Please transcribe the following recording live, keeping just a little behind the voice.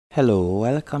Hello,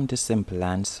 welcome to Simple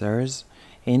Answers.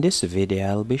 In this video,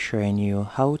 I'll be showing you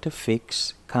how to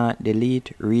fix can't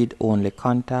delete read-only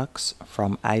contacts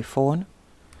from iPhone.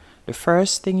 The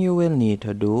first thing you will need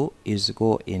to do is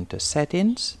go into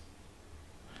Settings.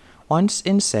 Once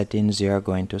in Settings, you're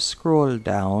going to scroll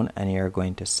down and you're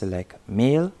going to select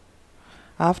Mail.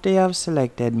 After you have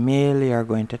selected Mail, you're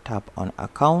going to tap on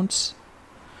Accounts.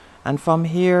 And from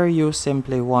here, you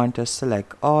simply want to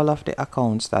select all of the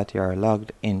accounts that you're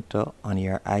logged into on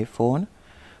your iPhone.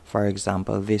 For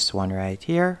example, this one right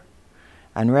here.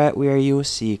 And right where you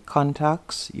see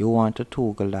contacts, you want to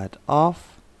toggle that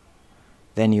off.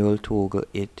 Then you'll toggle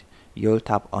it. You'll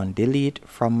tap on delete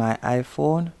from my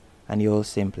iPhone and you'll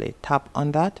simply tap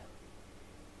on that.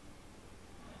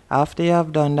 After you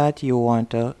have done that, you want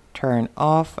to turn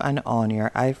off and on your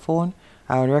iPhone.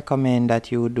 I would recommend that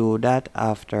you do that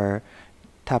after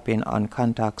tapping on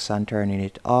contacts and turning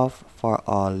it off for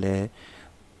all the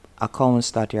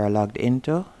accounts that you're logged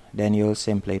into. Then you'll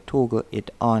simply toggle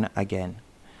it on again.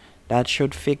 That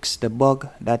should fix the bug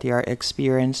that you're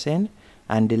experiencing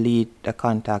and delete the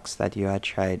contacts that you had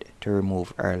tried to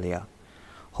remove earlier.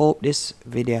 Hope this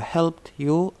video helped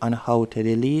you on how to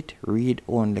delete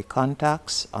read-only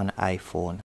contacts on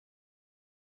iPhone.